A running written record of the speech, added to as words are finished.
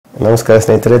ನಮಸ್ಕಾರ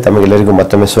ಸ್ನೇಹಿತರೆ, ತಮಗೆಲ್ಲರಿಗೂ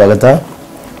ಮತ್ತೊಮ್ಮೆ ಸ್ವಾಗತ.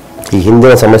 ಈ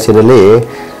ಹಿಂದಿನ ಸಮಸ್ಯೆಯಲ್ಲಿ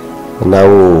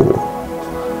ನಾವು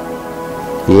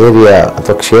ಏರಿಯಾ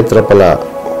ಅಥವಾ ಕ್ಷೇತ್ರಫಲ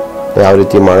ಯಾವ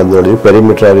ರೀತಿ ಮಾಡೋದು ನೋಡಿದ್ವಿ,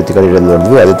 ಪೆರಿಮೀಟರ್ ಯಾವ ರೀತಿ ಕಂಡುಹಿಡಿಯೋದು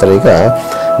ನೋಡಿದ್ವಿ. ಅದೇ ಥರ ಈಗ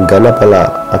ಘನಫಲ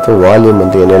ಅಥವಾ ವಾಲ್ಯೂಮ್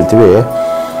ಅಂತ ಏನು ಹೇಳ್ತೀವಿ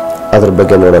ಅದ್ರ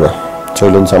ಬಗ್ಗೆ ನೋಡೋಣ. ಸೊ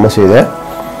ಇಲ್ಲೊಂದು ಸಮಸ್ಯೆ ಇದೆ.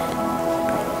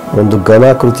 ಒಂದು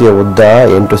ಘನಾಕೃತಿಯ ಉದ್ದ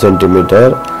 8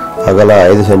 ಸೆಂಟಿಮೀಟರ್, ಅಗಲ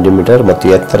 5 ಸೆಂಟಿಮೀಟರ್ ಮತ್ತು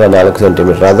ಎತ್ತರ 4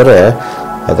 ಸೆಂಟಿಮೀಟರ್ ಆದರೆ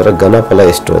ಅದರ ಘನಫಲ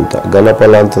ಎಷ್ಟು ಅಂತ.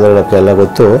 ಘನಫಲ ಅಂತಂದರೆ ನಮಗೆಲ್ಲ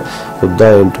ಗೊತ್ತು, ಉದ್ದ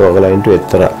 8 ಅಗಲ 8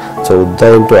 ಎತ್ತರ. ಸೊ ಉದ್ದ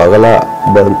 8 ಅಗಲ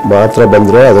ಮಾತ್ರ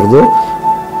ಬಂದರೆ ಅದರದ್ದು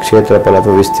ಕ್ಷೇತ್ರಫಲ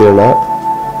ಅಥವಾ ವಿಸ್ತೀರ್ಣ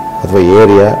ಅಥವಾ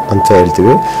ಏರಿಯಾ ಅಂತ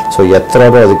ಹೇಳ್ತೀವಿ. ಸೊ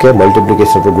ಎತ್ತರನೂ ಅದಕ್ಕೆ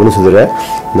ಮಲ್ಟಿಪ್ಲಿಕೇಶನ್ ಅಥವಾ ಗುಣಿಸಿದ್ರೆ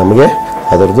ನಮಗೆ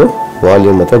ಅದರದ್ದು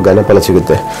ವಾಲ್ಯೂಮ್ ಅಥವಾ ಘನಫಲ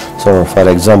ಸಿಗುತ್ತೆ. ಸೊ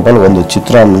ಫಾರ್ ಎಕ್ಸಾಂಪಲ್ ಒಂದು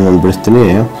ಚಿತ್ರ ನಾನು ಬಿಡಿಸ್ತೀನಿ.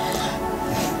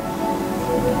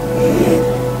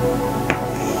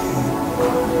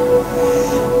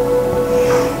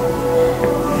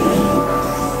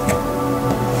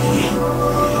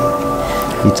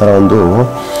 ಈ ಥರ ಒಂದು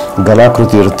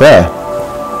ಘನಾಕೃತಿ ಇರುತ್ತೆ.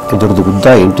 ಇದರದ್ದು ಉದ್ದ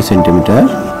 8 ಸೆಂಟಿಮೀಟರ್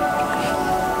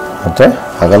ಮತ್ತು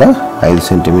ಅಗಲ 5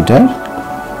 ಸೆಂಟಿಮೀಟರ್.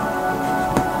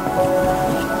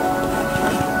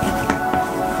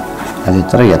 ಅದೇ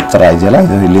ಥರ ಎತ್ತರ ಇದೆಯಲ್ಲ,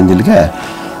 ಇದು ಇಲ್ಲಿಂದ ಇಲ್ಲಿಗೆ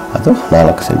ಅದು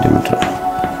 4 ಸೆಂಟಿಮೀಟರ್.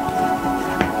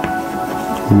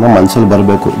 ನಿಮ್ಮ ಮನಸ್ಸಲ್ಲಿ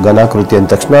ಬರಬೇಕು, ಘನಾಕೃತಿ ಅಂದ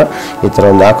ತಕ್ಷಣ ಈ ಥರ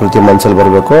ಒಂದು ಆಕೃತಿ ಮನಸ್ಸಲ್ಲಿ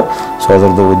ಬರಬೇಕು. ಸೊ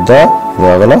ಅದರದ್ದು ಉದ್ದ, ಇದು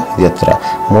ಅಗಲ, ಇದು ಎತ್ತರ,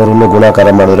 ಮೂರನ್ನು ಗುಣಾಕಾರ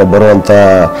ಮಾಡಿದ್ರೆ ಬರುವಂಥ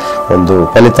ಒಂದು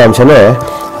ಫಲಿತಾಂಶನೇ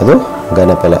ಅದು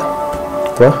ಘನಫಲ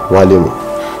ಅಥವಾ ವಾಲ್ಯೂಮ್.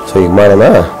 ಸೊ ಈಗ ಮಾಡೋಣ.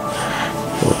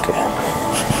 ಓಕೆ,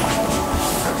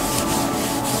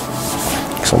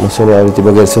 ಸಮಸ್ಯೆನ ಯಾವ ರೀತಿ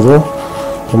ಬಗೆಹರಿಸೋದು?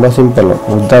 ತುಂಬ ಸಿಂಪಲ್ಲು.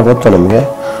 ಉದ್ದ ಗೊತ್ತು ನಮಗೆ,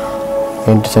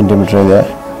 8 ಸೆಂಟಿಮೀಟರ್ ಇದೆ,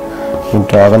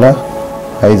 ಇಂಟು ಅಗಲ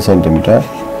 5 ಸೆಂಟಿಮೀಟರ್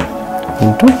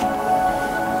ಇಂಟು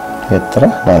ಎತ್ತರ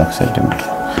 4 ಸೆಂಟಿಮೀಟರ್.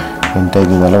 8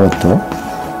 5 40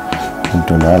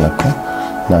 ಇಂಟು 4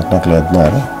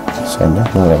 4 16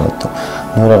 160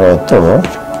 160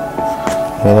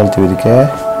 ಏನು ಹೇಳ್ತೀವಿ ಇದಕ್ಕೆ?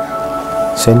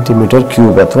 ಸೆಂಟಿಮೀಟರ್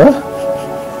ಕ್ಯೂಬ್ ಅಥವಾ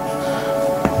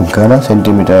ಘನ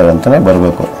ಸೆಂಟಿಮೀಟರ್ ಅಂತಲೇ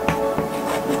ಬರಬೇಕು,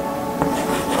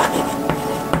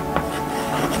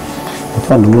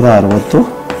 ಅಥವಾ 160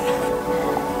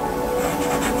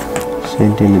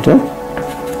 ಸೆಂಟಿಮೀಟರ್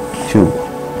ಕ್ಯೂಬ್.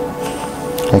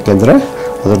 ಯಾಕೆಂದರೆ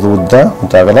ಅದರದ್ದು ಉದ್ದ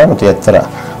ಮತ್ತು ಅಗಲ ಮತ್ತು ಎತ್ತರ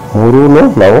ಮೂರೂ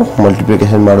ನಾವು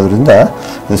ಮಲ್ಟಿಪ್ಲಿಕೇಶನ್ ಮಾಡೋದ್ರಿಂದ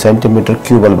ಇದು ಸೆಂಟಿಮೀಟರ್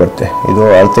ಕ್ಯೂಬಲ್ಲಿ ಬರುತ್ತೆ. ಇದು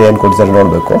ಅಳತೆ ಏನು ಕೊಟ್ಟಿದ್ದಾರೆ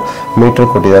ನೋಡಬೇಕು. ಮೀಟ್ರ್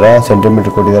ಕೊಟ್ಟಿದ್ದಾರಾ,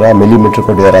 ಸೆಂಟಿಮೀಟ್ರ್ ಕೊಟ್ಟಿದ್ದಾರಾ, ಮಿಲಿಮೀಟ್ರ್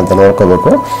ಕೊಟ್ಟಿದ್ದಾರಾ ಅಂತ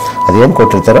ನೋಡ್ಕೋಬೇಕು. ಅದೇನು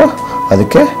ಕೊಟ್ಟಿರ್ತಾರೋ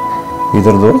ಅದಕ್ಕೆ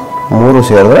ಇದರದ್ದು 3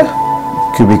 ಸೇರಿದ್ರೆ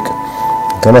ಕ್ಯೂಬಿಕ್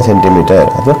ಘನ ಸೆಂಟಿಮೀಟರ್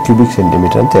ಅಥವಾ ಕ್ಯೂಬಿಕ್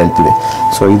ಸೆಂಟಿಮೀಟರ್ ಅಂತ ಹೇಳ್ತೀವಿ.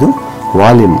 ಸೊ ಇದು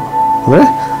ವಾಲ್ಯೂಮ್. ಅಂದರೆ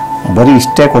ಬರೀ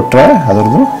ಇಷ್ಟೇ ಕೊಟ್ಟರೆ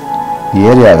ಅದರದ್ದು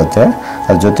ಏರಿಯಾ ಆಗುತ್ತೆ.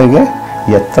 ಅದ್ರ ಜೊತೆಗೆ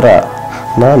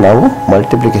ಎತ್ತರನ ನಾವು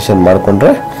ಮಲ್ಟಿಪ್ಲಿಕೇಶನ್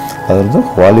ಮಾಡಿಕೊಂಡ್ರೆ ಅದರದ್ದು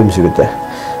ವಾಲ್ಯೂಮ್ ಸಿಗುತ್ತೆ.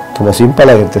 ತುಂಬ ಸಿಂಪಲ್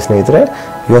ಆಗಿರುತ್ತೆ ಸ್ನೇಹಿತರೆ,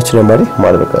 ಯೋಚನೆ ಮಾಡಿ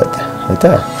ಮಾಡಬೇಕಾಗುತ್ತೆ.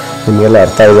 ಆಯಿತಾ? ನಿಮಗೆಲ್ಲ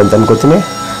ಅರ್ಥ ಆಗಿದೆ ಅಂತ ಅನ್ಕೋತೀನಿ.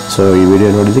 ಸೊ ಈ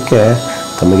ವಿಡಿಯೋ ನೋಡಿದ್ದಕ್ಕೆ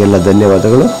ತಮಗೆಲ್ಲ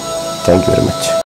ಧನ್ಯವಾದಗಳು. Thank you very much.